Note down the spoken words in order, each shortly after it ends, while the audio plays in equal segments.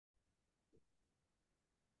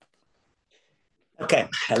Okay,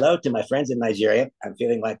 hello to my friends in Nigeria. I'm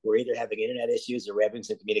feeling like we're either having internet issues or we're having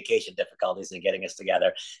some communication difficulties in getting us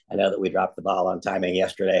together. I know that we dropped the ball on timing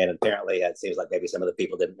yesterday, and apparently it seems like maybe some of the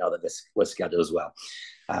people didn't know that this was scheduled as well.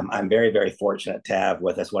 I'm very, very fortunate to have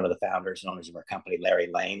with us one of the founders and owners of our company, Larry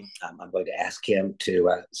Lane. I'm going to ask him to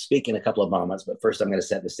speak in a couple of moments, but first I'm going to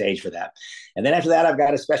set the stage for that. And then after that, I've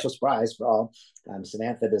got a special surprise for all.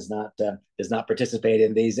 Samantha does not participate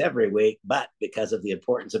in these every week, but because of the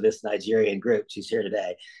importance of this Nigerian group, she's here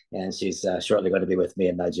today, and she's shortly going to be with me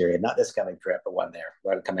in Nigeria. Not this coming trip, but one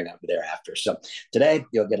coming up thereafter. So today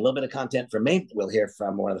you'll get a little bit of content from me. We'll hear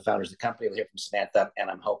from one of the founders of the company. We'll hear from Samantha, and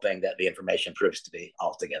I'm hoping that the information proves to be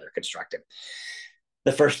altogether constructive.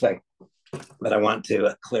 The first thing that I want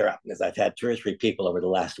to clear up is I've had 2 or 3 people over the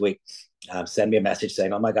last week send me a message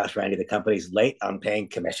saying, "Oh my gosh, Randy, the company's late on paying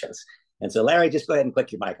commissions." And so, Larry, just go ahead and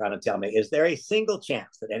click your mic on and tell me, is there a single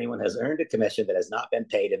chance that anyone has earned a commission that has not been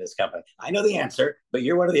paid in this company? I know the answer, but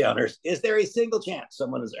you're one of the owners. Is there a single chance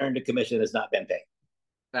someone has earned a commission that has not been paid?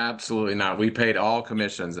 Absolutely not. We paid all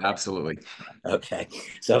commissions. Absolutely. Okay.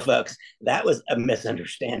 So, folks, that was a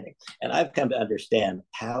misunderstanding. And I've come to understand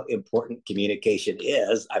how important communication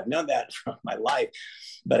is. I've known that from my life.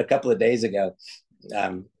 But a couple of days ago,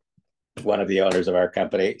 one of the owners of our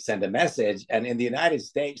company sent a message, and in the United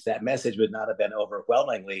States, that message would not have been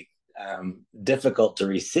overwhelmingly difficult to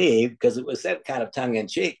receive because it was sent kind of tongue in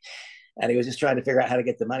cheek. And he was just trying to figure out how to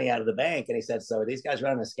get the money out of the bank. And he said, "So are these guys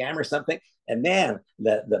running a scam or something?" And man,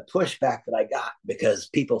 the pushback that I got, because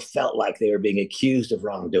people felt like they were being accused of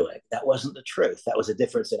wrongdoing. That wasn't the truth. That was a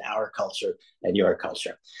difference in our culture and your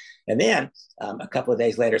culture. And then a couple of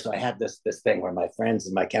days later, so I had this thing where my friends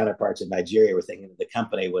and my counterparts in Nigeria were thinking that the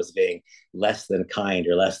company was being less than kind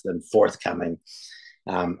or less than forthcoming.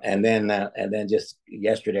 And then just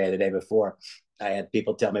yesterday, the day before, I had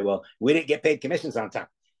people tell me, "Well, we didn't get paid commissions on time."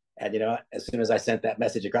 And, as soon as I sent that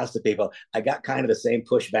message across to people, I got kind of the same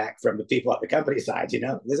pushback from the people at the company side.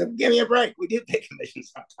 They said, "Give me a break. We do pay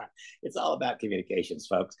commissions on time." It's all about communications,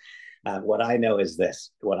 folks. What I know is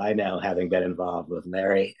this. What I know, having been involved with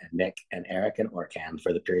Larry and Nick and Eric and Orkan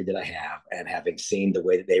for the period that I have, and having seen the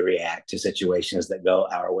way that they react to situations that go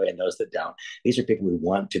our way and those that don't, these are people we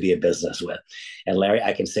want to be a business with. And Larry,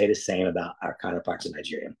 I can say the same about our counterparts in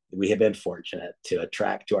Nigeria. We have been fortunate to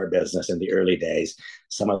attract to our business in the early days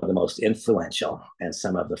some of the most influential and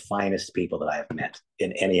some of the finest people that I have met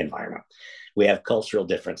in any environment. We have cultural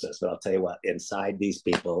differences, but I'll tell you what, inside these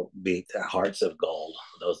people beat hearts of gold,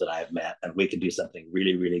 those that I've met, and we can do something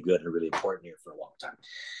really, really good and really important here for a long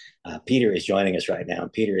time. Peter is joining us right now.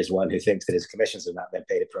 And Peter is one who thinks that his commissions have not been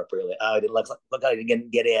paid appropriately. Oh, it looks like he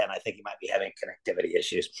didn't get in. I think he might be having connectivity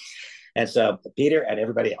issues. And so, Peter and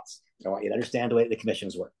everybody else, I want you to understand the way the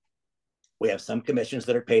commissions work. We have some commissions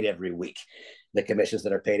that are paid every week. The commissions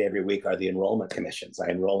that are paid every week are the enrollment commissions. I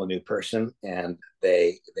enroll a new person and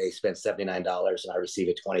they spend $79 and I receive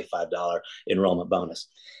a $25 enrollment bonus.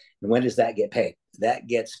 And when does that get paid? That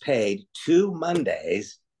gets paid 2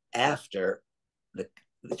 Mondays after the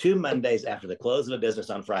 2 Mondays after the close of a business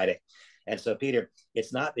on Friday. And so, Peter,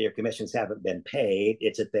 it's not that your commissions haven't been paid,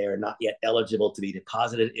 it's that they are not yet eligible to be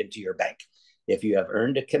deposited into your bank. If you have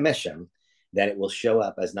earned a commission, then it will show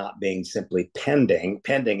up as not being simply pending.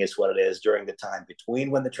 Pending is what it is during the time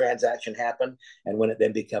between when the transaction happened and when it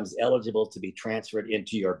then becomes eligible to be transferred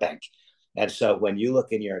into your bank. And so when you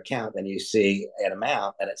look in your account and you see an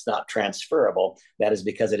amount and it's not transferable, that is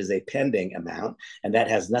because it is a pending amount. And that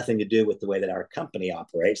has nothing to do with the way that our company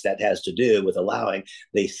operates. That has to do with allowing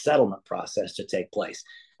the settlement process to take place.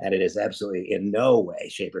 And it is absolutely in no way,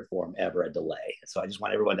 shape, or form ever a delay. So I just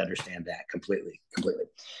want everyone to understand that completely.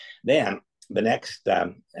 Then the next,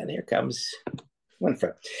 and here comes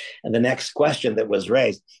Winfred. And the next question that was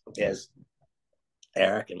raised is,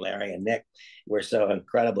 Eric and Larry and Nick were so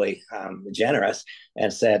incredibly generous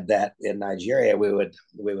and said that in Nigeria we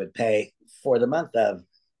would pay for the month of,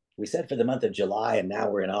 we said for the month of July, and now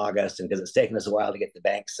we're in August. And because it's taken us a while to get the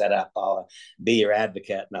bank set up, I'll be your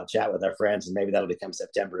advocate and I'll chat with our friends, and maybe that'll become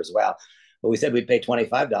September as well. But we said we'd pay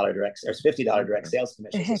 $25 direct or $50 direct sales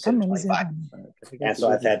commissions instead of 25. And so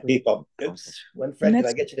I've had people, oops, Winfred, can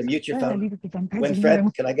I get you to mute your phone?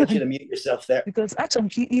 Winfred, can I get you to mute yourself there? Because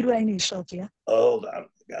actually, you're in shock, yeah. Hold on,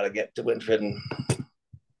 gotta get to Winfred.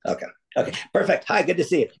 Okay, perfect. Hi, good to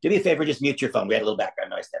see you. Do me a favor, just mute your phone. We had a little background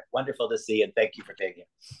noise there. Wonderful to see you, and thank you for taking it.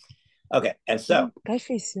 Okay, and so,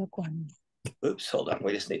 oops, hold on.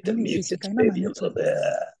 We just need to mute this baby a little bit.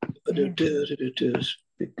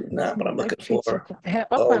 Not what I'm looking for.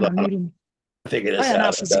 Hold on. Figure this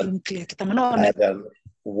out. I've done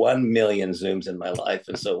 1 million Zooms in my life,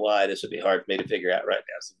 and so why this would be hard for me to figure out right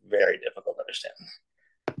now. It's very difficult to understand.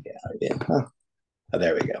 Yeah. Huh. Oh,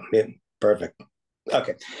 there we go. Yeah, perfect.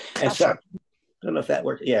 Okay. And so, I don't know if that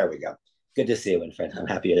worked. Yeah, there we go. Good to see you, Winfred. I'm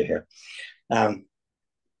happy you're here. Um,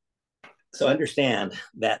 so understand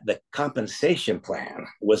that the compensation plan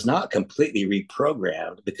was not completely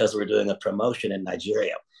reprogrammed because we're doing a promotion in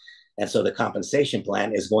Nigeria. And so the compensation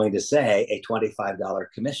plan is going to say a $25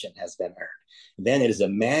 commission has been earned. Then it is a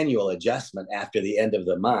manual adjustment after the end of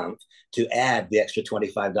the month to add the extra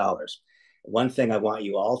 $25. One thing I want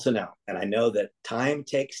you all to know, and I know that time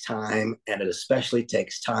takes time, and it especially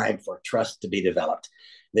takes time for trust to be developed.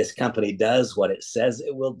 This company does what it says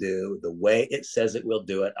it will do, the way it says it will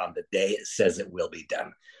do it, on the day it says it will be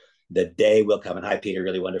done. The day will come, and hi, Peter,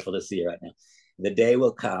 really wonderful to see you right now. The day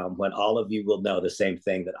will come when all of you will know the same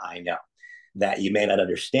thing that I know, that you may not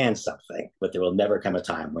understand something, but there will never come a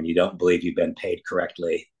time when you don't believe you've been paid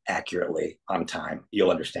correctly, accurately, on time. You'll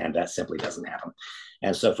understand that simply doesn't happen.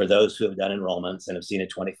 And so for those who have done enrollments and have seen a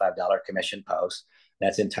 $25 commission post,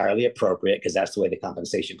 that's entirely appropriate because that's the way the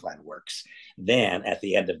compensation plan works. Then at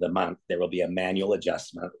the end of the month, there will be a manual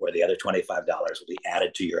adjustment where the other $25 will be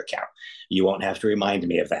added to your account. You won't have to remind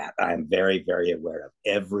me of that. I'm very, very aware of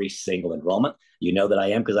every single enrollment. You know that I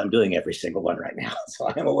am because I'm doing every single one right now.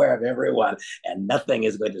 So I'm aware of every one, and nothing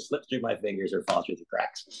is going to slip through my fingers or fall through the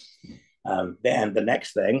cracks. Then the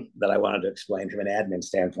next thing that I wanted to explain from an admin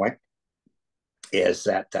standpoint is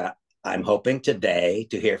that I'm hoping today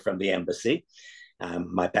to hear from the embassy.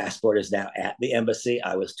 My passport is now at the embassy.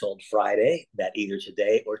 I was told Friday that either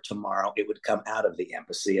today or tomorrow it would come out of the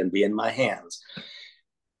embassy and be in my hands.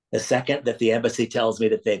 The second that the embassy tells me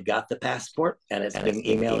that they've got the passport and it's being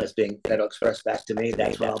emailed as being Federal Express back to me,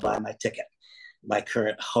 that's when I'll buy my ticket. My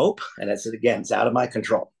current hope, and it's out of my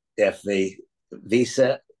control, if the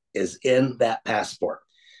visa is in that passport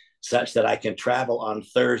such that I can travel on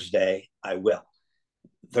Thursday, I will.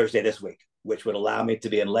 Thursday this week, which would allow me to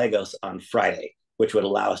be in Lagos on Friday, which would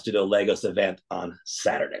allow us to do a Lagos event on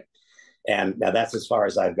Saturday. And now that's as far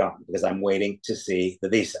as I've gone because I'm waiting to see the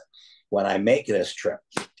visa. When I make this trip,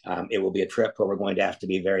 it will be a trip where we're going to have to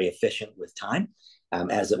be very efficient with time.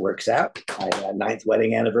 As it works out, my ninth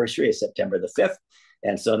wedding anniversary is September the 5th.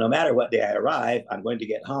 And so no matter what day I arrive, I'm going to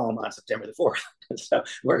get home on September the 4th. So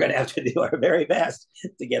we're going to have to do our very best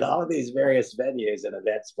to get all of these various venues and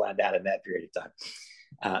events planned out in that period of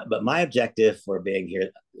time. But my objective for being here,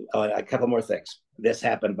 a couple more things. This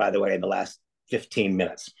happened, by the way, in the last 15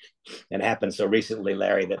 minutes. And it happened so recently,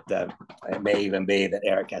 Larry, that it may even be that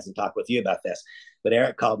Eric hasn't talked with you about this. But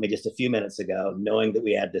Eric called me just a few minutes ago, knowing that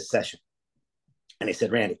we had this session. And he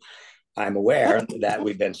said, Randy, I'm aware that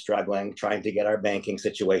we've been struggling trying to get our banking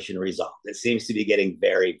situation resolved. It seems to be getting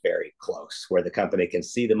very, very close where the company can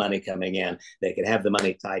see the money coming in. They can have the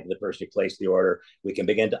money tied to the person who placed the order. We can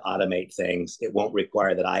begin to automate things. It won't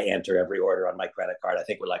require that I enter every order on my credit card. I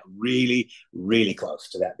think we're like really, really close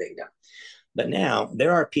to that being done. But now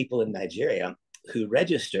there are people in Nigeria who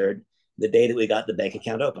registered the day that we got the bank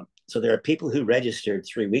account open. So there are people who registered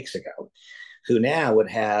 3 weeks ago who now would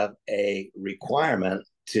have a requirement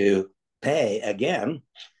to pay again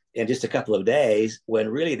in just a couple of days when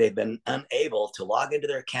really they've been unable to log into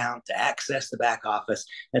their account, to access the back office.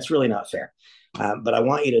 That's really not fair. But I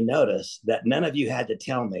want you to notice that none of you had to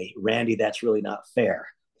tell me, Randy, that's really not fair.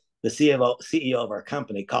 The CEO of our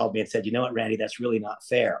company called me and said, you know what, Randy, that's really not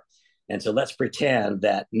fair. And so let's pretend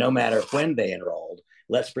that no matter when they enrolled,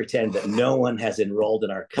 let's pretend that no one has enrolled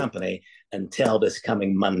in our company until this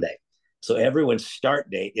coming Monday. So everyone's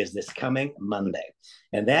start date is this coming Monday.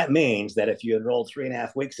 And that means that if you enrolled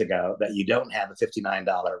 3.5 weeks ago, that you don't have a $59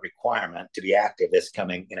 requirement to be active this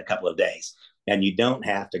coming in a couple of days. And you don't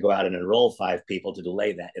have to go out and enroll 5 people to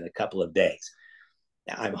delay that in a couple of days.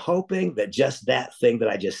 Now, I'm hoping that just that thing that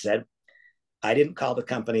I just said, I didn't call the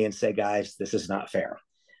company and say, guys, this is not fair.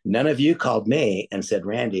 None of you called me and said,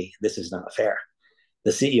 Randy, this is not fair. The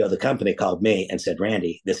CEO of the company called me and said,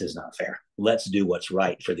 Randy, this is not fair. Let's do what's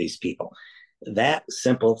right for these people. That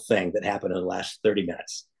simple thing that happened in the last 30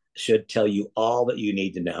 minutes should tell you all that you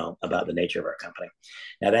need to know about the nature of our company.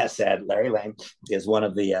 Now, that said, Larry Lane is one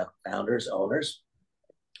of the founders, owners,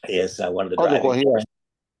 is one of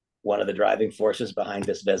the driving forces behind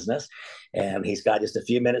this business. And he's got just a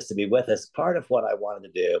few minutes to be with us. Part of what I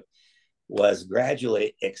wanted to do was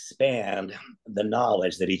gradually expand the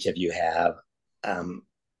knowledge that each of you have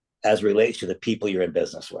as relates to the people you're in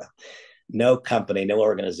business with. No company, no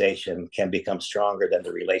organization can become stronger than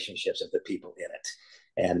the relationships of the people in it.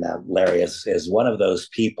 And Larry is one of those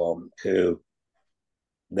people who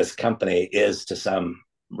this company is, to some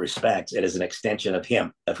respects, it is an extension of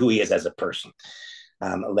him, of who he is as a person.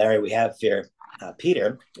 Larry, we have here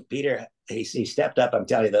Peter. Peter, he stepped up. I'm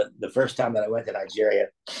telling you, the first time that I went to Nigeria,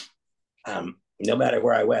 no matter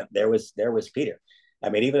where I went, there was Peter. I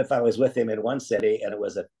mean, even if I was with him in one city and it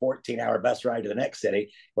was a 14-hour bus ride to the next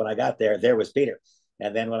city, when I got there was Peter.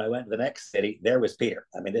 And then when I went to the next city, there was Peter.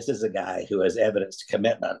 I mean, this is a guy who has evidenced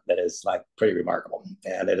commitment that is like pretty remarkable.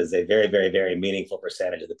 And it is a very, very, very meaningful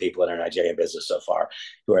percentage of the people in our Nigerian business so far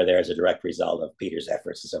who are there as a direct result of Peter's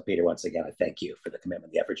efforts. And so, Peter, once again, I thank you for the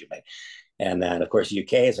commitment, the effort you made. And then, of course,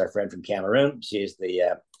 UK is our friend from Cameroon. She is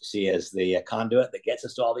the conduit that gets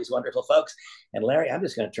us to all these wonderful folks. And Larry, I'm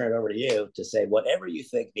just going to turn it over to you to say whatever you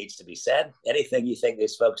think needs to be said, anything you think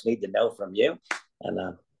these folks need to know from you,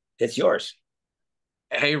 and it's yours.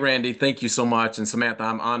 Hey, Randy, thank you so much. And Samantha,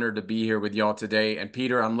 I'm honored to be here with y'all today. And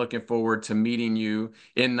Peter, I'm looking forward to meeting you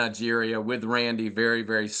in Nigeria with Randy very,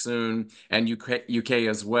 very soon, and UK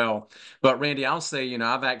as well. But Randy, I'll say,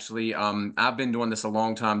 I've actually, I've been doing this a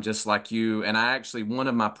long time, just like you. And I actually, one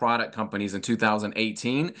of my product companies in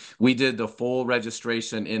 2018, we did the full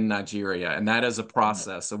registration in Nigeria, and that is a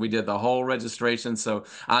process. So we did the whole registration. So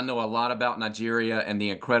I know a lot about Nigeria and the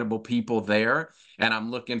incredible people there. And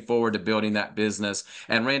I'm looking forward to building that business.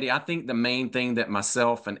 And Randy, I think the main thing that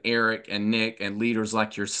myself and Eric and Nick and leaders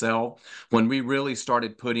like yourself, when we really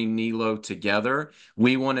started putting Nelo together,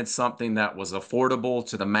 we wanted something that was affordable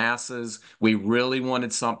to the masses. We really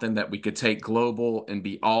wanted something that we could take global and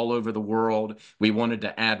be all over the world. We wanted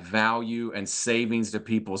to add value and savings to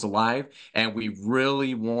people's life. And we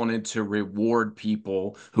really wanted to reward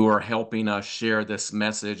people who are helping us share this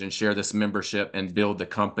message and share this membership and build the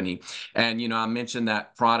company. And, I mentioned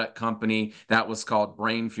that product company that was called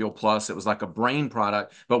Brain Fuel Plus. It was like a brain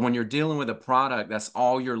product, but when you're dealing with a product, that's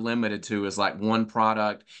all you're limited to is like one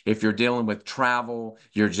product. If you're dealing with travel,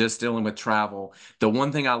 you're just dealing with travel. The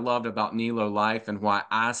one thing I loved about Nelo Life and why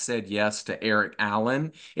I said yes to Eric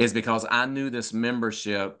Allen is because I knew this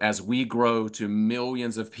membership, as we grow to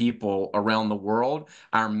millions of people around the world,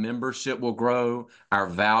 our membership will grow, our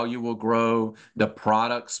value will grow, the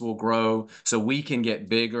products will grow, so we can get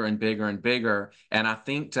bigger and bigger and bigger. And I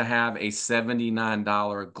think to have a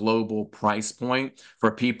 $79 global price point for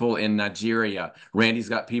people in Nigeria, Randy's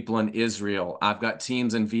got people in Israel, I've got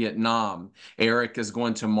teams in Vietnam, Eric is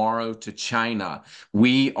going tomorrow to China.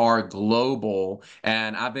 We are global,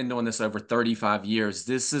 and I've been doing this over 35 years.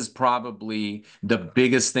 This is probably the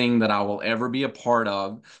biggest thing that I will ever be a part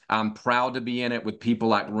of. I'm proud to be in it with people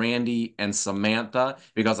like Randy and Samantha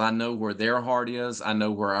because I know where their heart is. I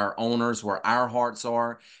know where our owners, where our hearts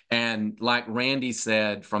are. And like Randy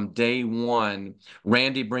said, from day one,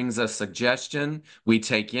 Randy brings a suggestion. We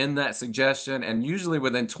take in that suggestion, and usually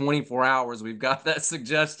within 24 hours, we've got that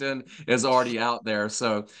suggestion is already out there.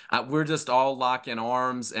 So we're just all locking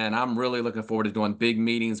arms, and I'm really looking forward to doing big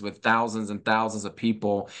meetings with thousands and thousands of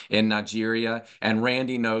people in Nigeria. And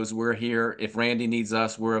Randy knows we're here. If Randy needs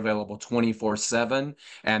us, we're available 24/7,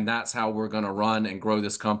 and that's how we're going to run and grow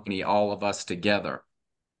this company, all of us together.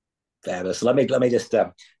 Fabulous. Let me just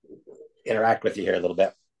interact with you here a little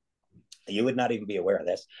bit. You would not even be aware of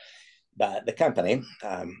this, but the company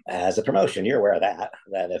has a promotion. You're aware of that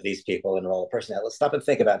if these people enroll a person, let's stop and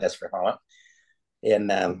think about this for a moment. In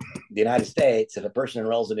the United States, if a person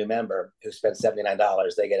enrolls a new member who spends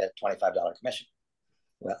 $79, they get a $25 commission.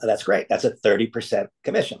 Well, that's great. That's a 30%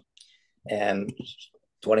 commission. And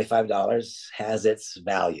 $25 has its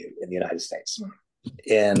value in the United States.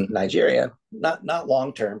 In Nigeria, not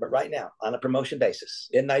long term, but right now, on a promotion basis,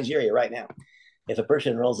 in Nigeria right now, if a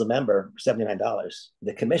person enrolls a member for $79,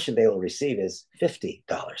 the commission they will receive is $50.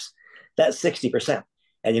 That's 60%.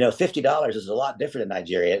 And $50 is a lot different in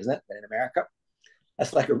Nigeria, isn't it, than in America?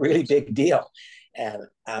 That's like a really big deal. And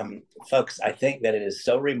folks, I think that it is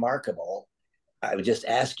so remarkable. I would just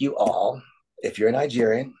ask you all, if you're a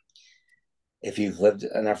Nigerian, if you've lived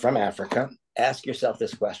and are from Africa, ask yourself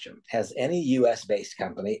this question. Has any US-based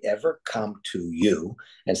company ever come to you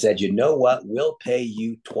and said, you know what, we'll pay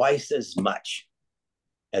you twice as much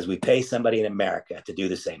as we pay somebody in America to do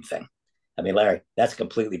the same thing? I mean, Larry, that's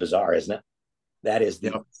completely bizarre, isn't it? That is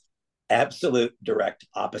the absolute direct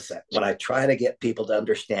opposite. When I try to get people to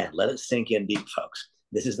understand, let it sink in deep, folks.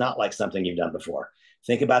 This is not like something you've done before.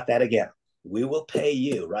 Think about that again. We will pay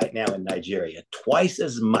you right now in Nigeria twice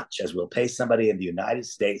as much as we'll pay somebody in the United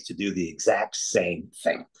States to do the exact same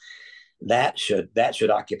thing. That should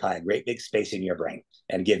occupy a great big space in your brain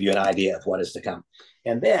and give you an idea of what is to come.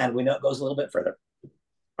 And then we know it goes a little bit further.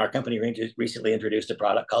 Our company recently introduced a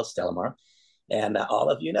product called Stellamar. And all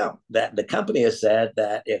of you know that the company has said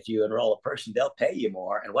that if you enroll a person, they'll pay you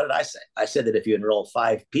more. And what did I say? I said that if you enroll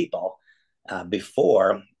 5 people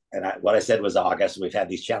before, and what I said was August, we've had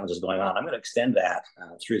these challenges going on. I'm going to extend that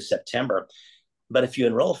through September. But if you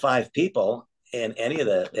enroll 5 people in any of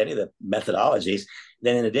the methodologies,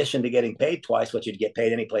 then in addition to getting paid twice what you'd get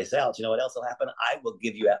paid anyplace else, you know what else will happen? I will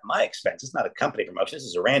give you at my expense. It's not a company promotion. This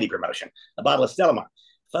is a Randy promotion. A bottle of Stellamar.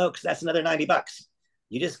 Folks, that's another $90.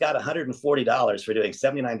 You just got $140 for doing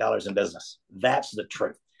 $79 in business. That's the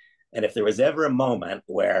truth. And if there was ever a moment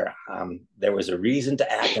where there was a reason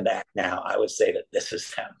to act and act now, I would say that this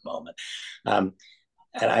is that moment.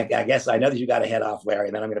 And I guess I know that you got to head off, Larry,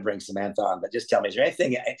 and then I'm going to bring Samantha on. But just tell me, is there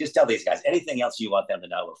anything, just tell these guys, anything else you want them to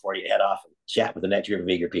know before you head off and chat with the next group of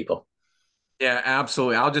eager people? Yeah,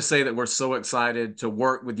 absolutely. I'll just say that we're so excited to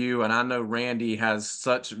work with you. And I know Randy has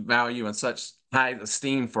such value and such high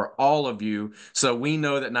esteem for all of you. So we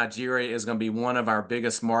know that Nigeria is going to be one of our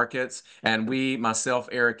biggest markets. And we, myself,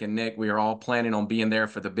 Eric, and Nick, we are all planning on being there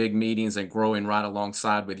for the big meetings and growing right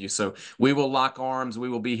alongside with you. So we will lock arms. We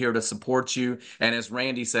will be here to support you. And as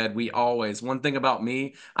Randy said, we always, one thing about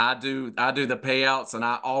me, I do the payouts, and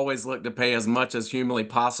I always look to pay as much as humanly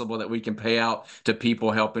possible that we can pay out to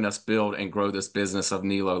people helping us build and grow this business of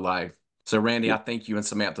Nelo Life. So Randy, I thank you and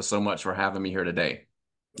Samantha so much for having me here today.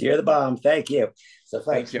 You're the bomb. Thank you. So,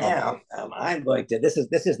 folks, Thank you. now I'm going to. This is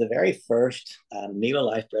the very first Nelo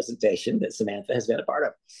Life presentation that Samantha has been a part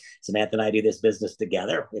of. Samantha and I do this business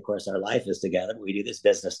together. Of course, our life is together. We do this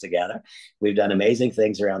business together. We've done amazing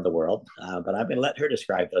things around the world, but I'm going to let her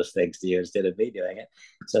describe those things to you instead of me doing it.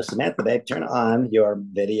 So, Samantha, babe, turn on your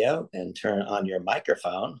video and turn on your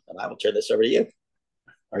microphone, and I will turn this over to you.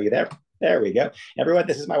 Are you there? There we go. Everyone,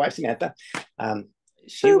 this is my wife, Samantha.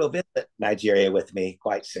 She will visit Nigeria with me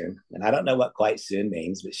quite soon. And I don't know what quite soon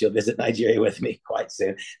means, but she'll visit Nigeria with me quite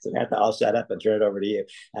soon. Samantha, I'll shut up and turn it over to you.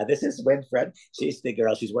 This is Winfred. She's the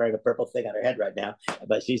girl. She's wearing a purple thing on her head right now,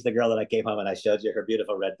 but she's the girl that I came home and I showed you her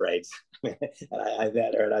beautiful red braids. And I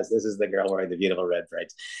met her, and this is the girl wearing the beautiful red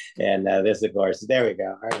braids. And this, of course, there we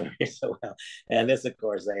go. I remember so well. And this, of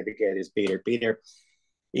course, I indicated is Peter. Peter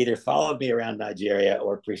either followed me around Nigeria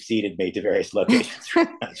or preceded me to various locations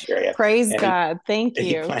around Nigeria. Praise God. Thank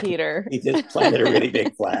you, Peter. He just planted a really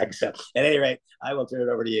big flag. So at any rate, I will turn it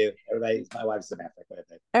over to you. Everybody, my wife, Samantha. Go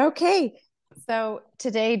ahead. Okay. So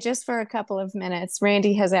today, just for a couple of minutes,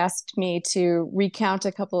 Randy has asked me to recount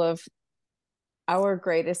a couple of our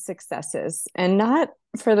greatest successes, and not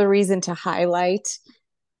for the reason to highlight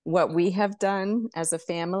what we have done as a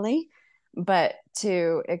family, but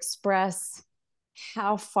to express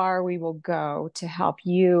how far we will go to help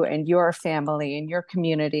you and your family and your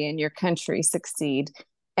community and your country succeed,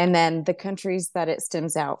 and then the countries that it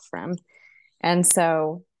stems out from. And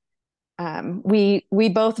so we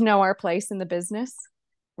both know our place in the business.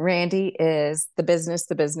 Randy is the business,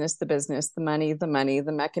 the business, the business, the money, the money,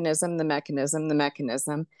 the mechanism, the mechanism, the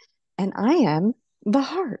mechanism. And I am the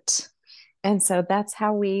heart. And so that's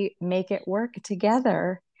how we make it work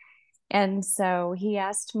together. And so he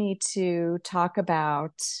asked me to talk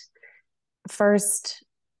about first,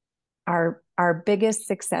 our biggest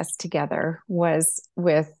success together was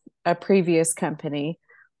with a previous company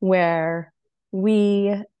where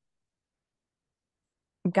we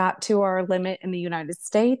got to our limit in the United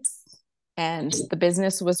States and the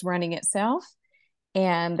business was running itself.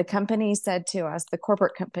 And the company said to us, the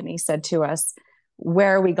corporate company said to us,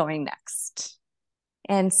 where are we going next?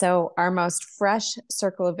 And so our most fresh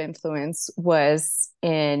circle of influence was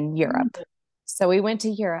in Europe. So we went to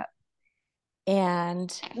Europe,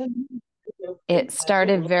 and it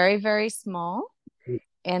started very, very small.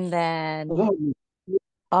 And then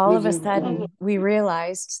all of a sudden we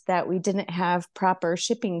realized that we didn't have proper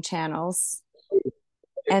shipping channels.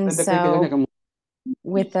 And so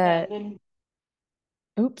with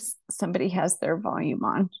oops, somebody has their volume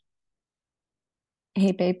on.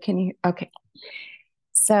 Hey, babe, can you? Okay.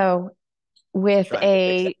 So with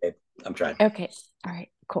I'm trying. Okay. All right,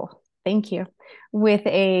 cool. Thank you. With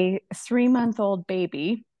a 3-month-old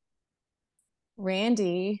baby,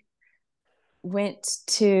 Randy went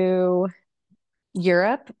to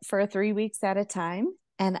Europe for 3 weeks at a time,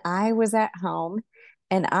 and I was at home,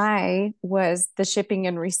 and I was the shipping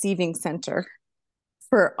and receiving center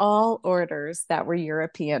for all orders that were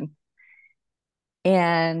European.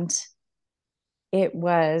 And it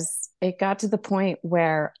got to the point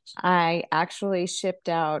where I actually shipped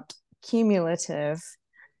out cumulative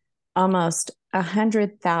almost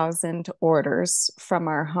 100,000 orders from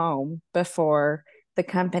our home before the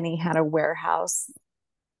company had a warehouse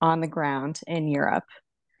on the ground in Europe.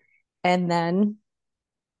 And then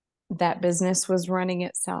that business was running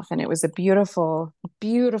itself, and it was a beautiful,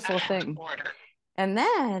 beautiful thing. And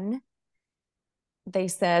then they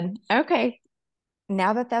said, okay,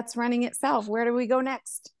 now that that's running itself, where do we go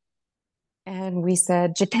next? And we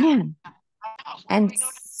said, Japan. And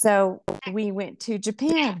so we went to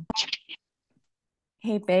Japan.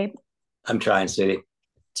 Hey, babe. I'm trying, sweetie.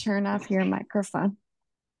 turn off your microphone.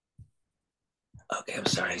 Okay, I'm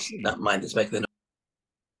sorry. It's not mine that's making the noise.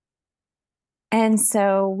 And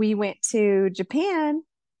so we went to Japan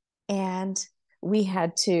and we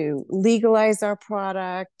had to legalize our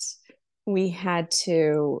product. We had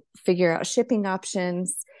to figure out shipping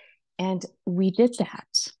options, and we did that.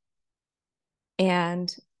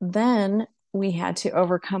 And then we had to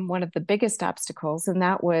overcome one of the biggest obstacles, and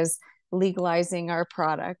that was legalizing our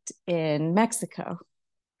product in Mexico.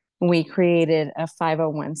 We created a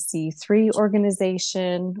 501c3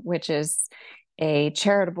 organization, which is a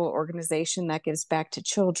charitable organization that gives back to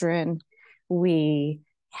children. We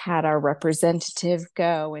had our representative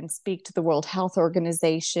go and speak to the World Health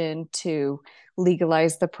Organization to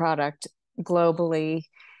legalize the product globally.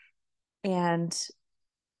 And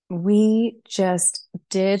we just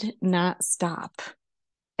did not stop.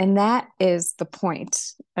 And that is the point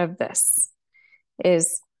of this,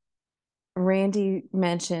 is Randy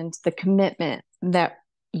mentioned the commitment that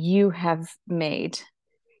you have made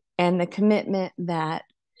and the commitment that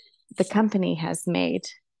the company has made,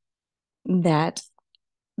 that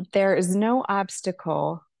there is no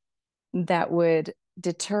obstacle that would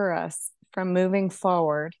deter us from moving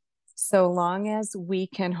forward so long as we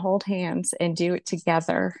can hold hands and do it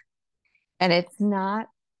together. And it's not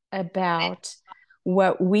about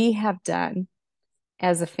what we have done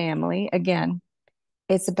as a family. Again,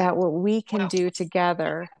 it's about what we can do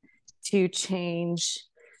together to change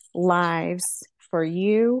lives for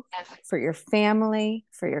you, for your family,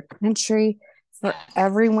 for your country, for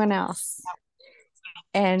everyone else.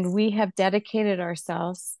 And we have dedicated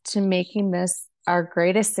ourselves to making this our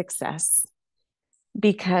greatest success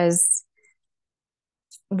because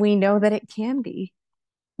we know that it can be.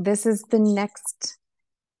 This is the next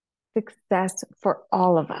success for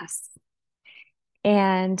all of us.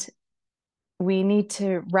 And we need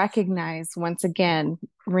to recognize, once again,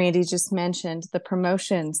 Randy just mentioned the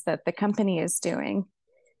promotions that the company is doing.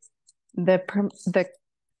 The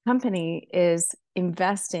company is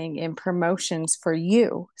investing in promotions for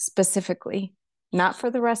you specifically, not for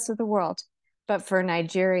the rest of the world, but for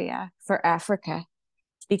Nigeria, for Africa,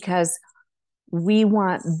 because we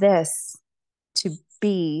want this to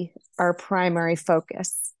be our primary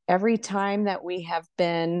focus. Every time that we have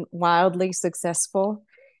been wildly successful,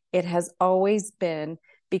 it has always been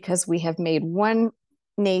because we have made one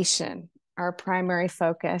nation our primary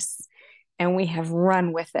focus and we have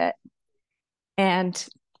run with it. And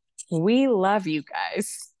we love you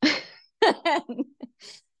guys.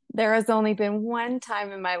 There has only been one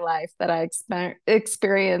time in my life that I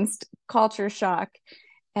experienced culture shock,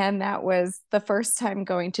 and that was the first time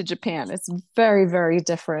going to Japan. It's very, very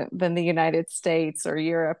different than the United States or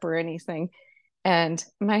Europe or anything. And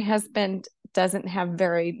my husband doesn't have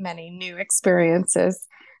very many new experiences,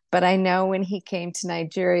 but I know when he came to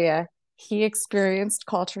Nigeria, he experienced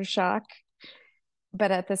culture shock.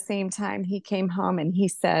 But at the same time, he came home and he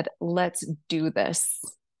said, let's do this.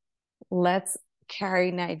 Let's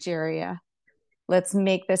carry Nigeria. Let's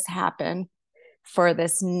make this happen for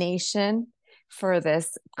this nation, for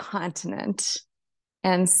this continent.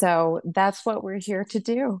 And so that's what we're here to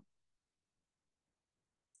do.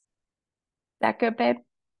 Is that good, babe?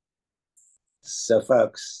 So,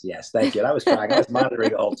 folks, yes, thank you. And I was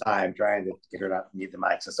monitoring the whole time, trying to get her to mute the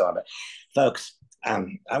mics and so on. But, folks,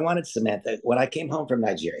 I wanted Samantha, when I came home from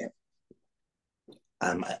Nigeria,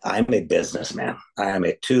 I'm a businessman. I am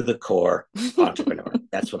a to the core entrepreneur.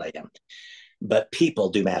 That's what I am. But people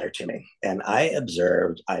do matter to me. And I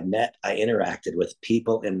observed, I interacted with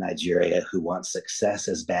people in Nigeria who want success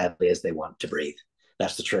as badly as they want to breathe.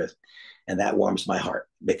 That's the truth. And that warms my heart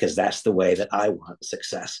because that's the way that I want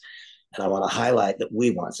success. And I want to highlight that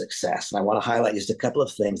we want success. And I want to highlight just a couple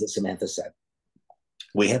of things that Samantha said.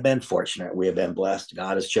 We have been fortunate. We have been blessed.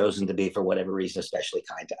 God has chosen to be, for whatever reason, especially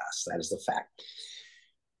kind to us. That is the fact.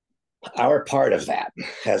 Our part of that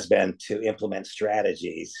has been to implement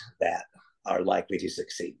strategies that are likely to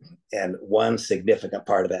succeed. And one significant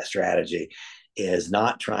part of that strategy is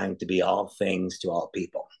not trying to be all things to all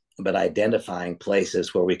people, but identifying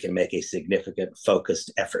places where we can make a significant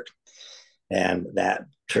focused effort. And that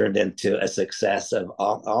turned into a success of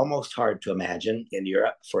almost hard to imagine in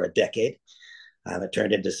Europe for a decade. It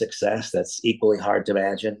turned into success that's equally hard to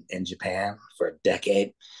imagine in Japan for a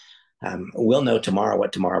decade. We'll know tomorrow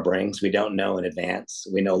what tomorrow brings. We don't know in advance.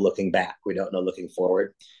 We know looking back. We don't know looking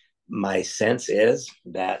forward. My sense is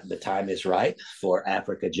that the time is right for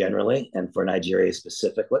Africa generally and for Nigeria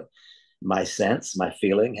specifically. My sense, my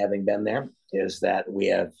feeling, having been there, is that we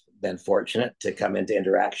have been fortunate to come into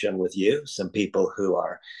interaction with you, some people who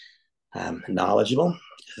are knowledgeable,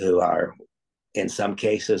 who are in some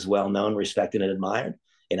cases well-known, respected, and admired,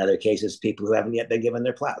 In other cases, people who haven't yet been given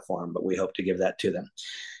their platform, but we hope to give that to them.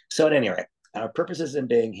 So at any rate, our purposes in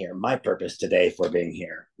being here, my purpose today for being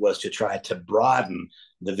here was to try to broaden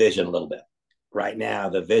the vision a little bit. Right now,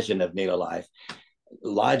 the vision of Nelo Life,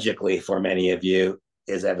 logically for many of you,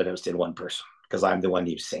 is evidenced in one person, because I'm the one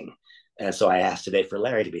you've seen. And so I asked today for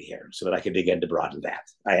Larry to be here so that I could begin to broaden that.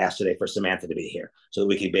 I asked today for Samantha to be here so that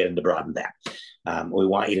we could begin to broaden that. We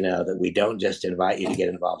want you to know that we don't just invite you to get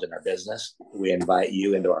involved in our business. We invite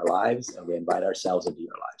you into our lives, and we invite ourselves into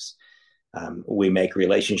your lives. We make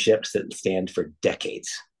relationships that stand for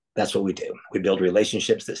decades. That's what we do. We build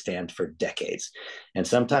relationships that stand for decades. And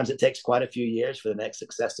sometimes it takes quite a few years for the next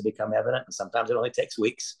success to become evident. And sometimes it only takes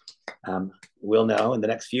weeks. We'll know in the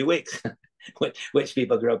next few weeks which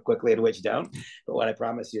people grow quickly and which don't. But what I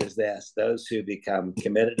promise you is this: those who become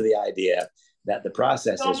committed to the idea that the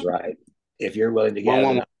process is right, if you're willing to get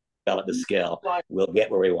and develop the skill, we'll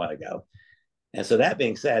get where we want to go. And so that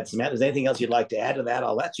being said, Samantha, is anything else you'd like to add to that?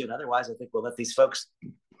 I'll let you. And otherwise, I think we'll let these folks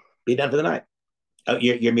be done for the night. Oh,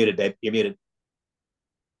 you're muted, babe. You're muted.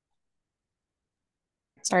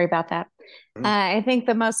 Sorry about that. I think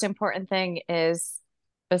the most important thing is,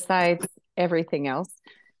 besides everything else,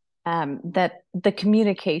 that the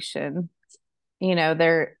communication,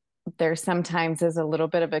 there sometimes is a little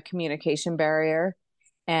bit of a communication barrier.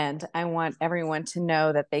 And I want everyone to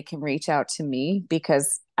know that they can reach out to me,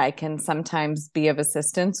 because I can sometimes be of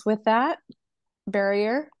assistance with that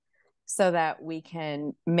barrier, so that we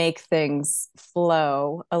can make things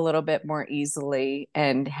flow a little bit more easily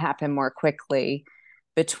and happen more quickly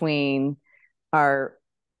between our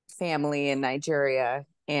family in Nigeria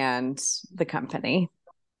and the company.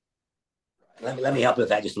 Let me help with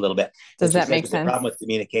that just a little bit. Does that make sense? The problem with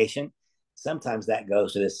communication, sometimes that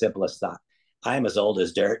goes to the simplest thought. I'm as old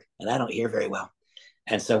as dirt, and I don't hear very well.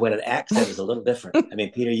 And so when an accent is a little different, I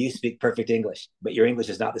mean, Peter, you speak perfect English, but your English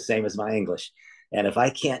is not the same as my English. And if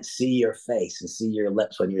I can't see your face and see your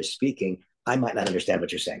lips when you're speaking, I might not understand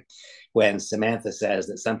what you're saying. When Samantha says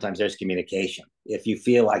that sometimes there's communication, if you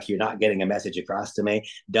feel like you're not getting a message across to me,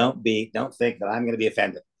 don't think that I'm going to be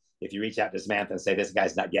offended if you reach out to Samantha and say, this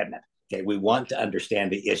guy's not getting it. Okay, we want to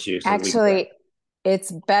understand the issues. Actually,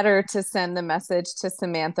 it's better to send the message to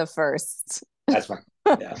Samantha first. That's fine.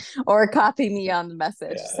 Yeah. Or copy me on the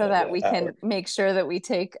message, so that we can make sure that we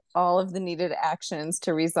take all of the needed actions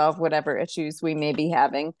to resolve whatever issues we may be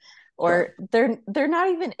having. Or they're not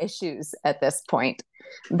even issues at this point.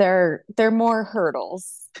 They're more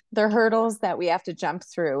hurdles. They're hurdles that we have to jump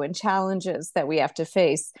through, and challenges that we have to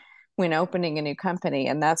face when opening a new company.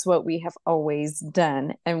 And that's what we have always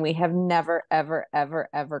done. And we have never, ever, ever,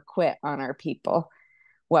 ever quit on our people.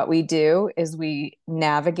 What we do is we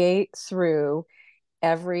navigate through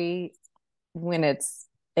when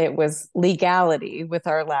it was legality with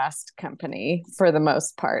our last company. For the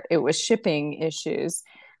most part, it was shipping issues.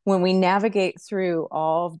 When we navigate through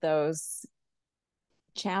all of those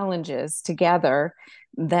challenges together,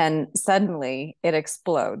 then suddenly it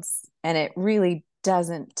explodes, and it really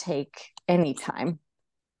doesn't take any time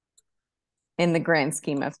in the grand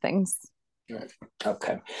scheme of things.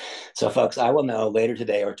 Okay. So folks, I will know later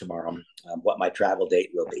today or tomorrow what my travel date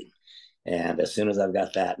will be. And as soon as I've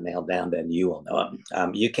got that nailed down, then you will know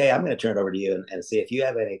it. UK, I'm going to turn it over to you and see if you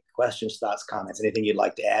have any questions, thoughts, comments, anything you'd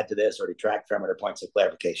like to add to this or detract from it, or points of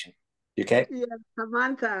clarification. UK? Yes,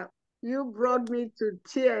 Samantha, you brought me to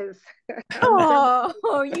tears. Oh,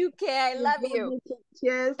 UK, I love you.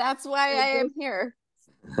 Tears. That's why I am here.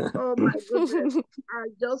 Oh my goodness. I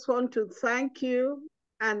just want to thank you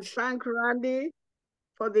and thank Randy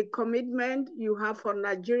for the commitment you have for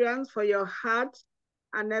Nigerians, for your heart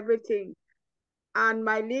and everything. And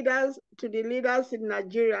my leaders, to the leaders in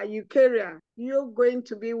Nigeria, Eukarya, you're going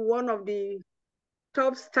to be one of the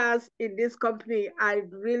top stars in this company. I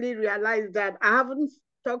really realized that. I haven't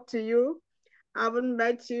talked to you, I haven't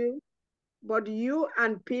met you, but you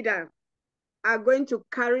and Peter are going to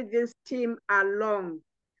carry this team along.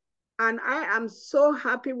 And I am so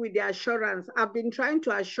happy with the assurance. I've been trying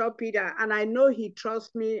to assure Peter, and I know he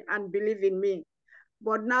trusts me and believes in me.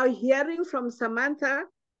 But now hearing from Samantha,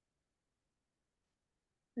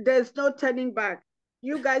 there's no turning back.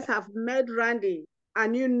 You guys have met Randy,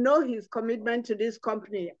 and you know his commitment to this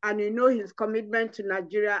company, and you know his commitment to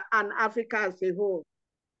Nigeria and Africa as a whole.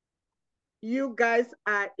 You guys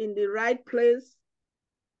are in the right place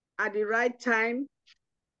at the right time,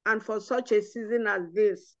 and for such a season as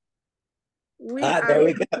this. There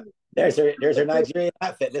we go. There's her Nigerian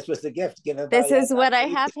outfit. This was the gift given by. This is what I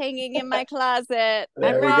have hanging in my closet.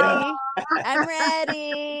 I'm ready. I'm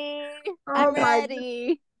ready. I'm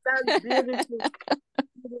ready. That's beautiful.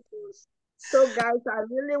 Beautiful. So guys, I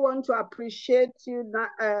really want to appreciate you,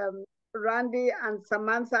 Randy and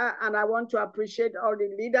Samantha, and I want to appreciate all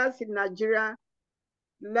the leaders in Nigeria.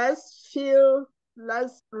 Let's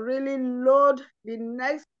really load the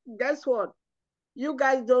next. Guess what? You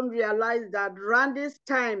guys don't realize that Randy's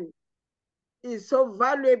time is so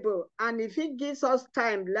valuable. And if he gives us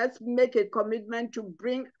time, let's make a commitment to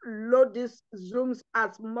load these Zooms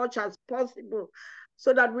as much as possible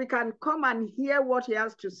so that we can come and hear what he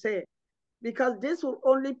has to say, because this will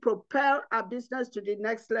only propel our business to the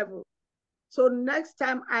next level. So next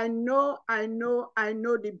time, I know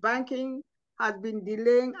the banking has been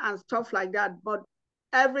delaying and stuff like that, but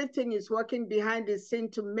everything is working behind the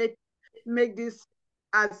scene to make this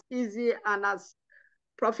as easy and as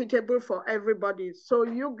profitable for everybody. So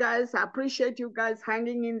you guys, I appreciate you guys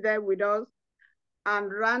hanging in there with us.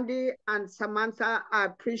 And Randy and Samantha, I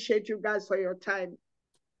appreciate you guys for your time.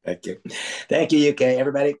 Thank you. Thank you, UK.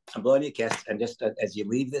 Everybody, I'm blowing you a kiss. And just as you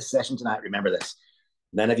leave this session tonight, remember this.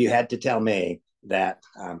 None of you had to tell me that,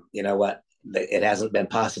 you know what, it hasn't been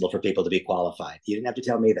possible for people to be qualified. You didn't have to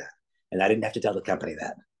tell me that. And I didn't have to tell the company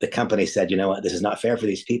that. The company said, you know what, this is not fair for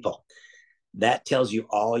these people. That tells you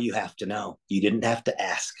all you have to know. You didn't have to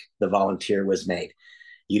ask. The volunteer was made.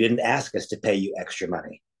 You didn't ask us to pay you extra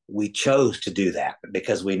money. We chose to do that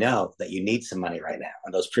because we know that you need some money right now,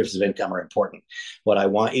 and those proofs of income are important. What I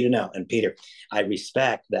want you to know, and Peter, I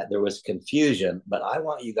respect that there was confusion, but I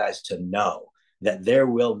want you guys to know that there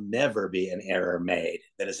will never be an error made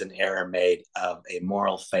that is an error made of a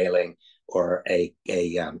moral failing or a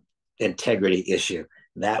integrity issue.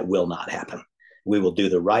 That will not happen. We will do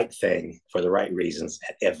the right thing for the right reasons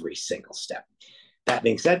at every single step. That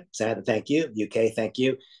being said, Samantha, thank you. UK, thank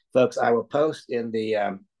you. Folks, I will post in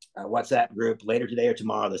the WhatsApp group later today or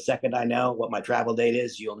tomorrow. The second I know what my travel date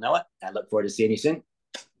is, you'll know it. I look forward to seeing you soon.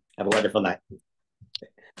 Have a wonderful night.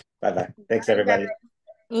 Bye-bye. Thanks, everybody.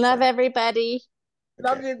 Love everybody.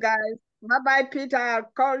 Love you guys. Bye-bye, Peter. I'll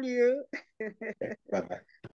call you. Okay, bye-bye.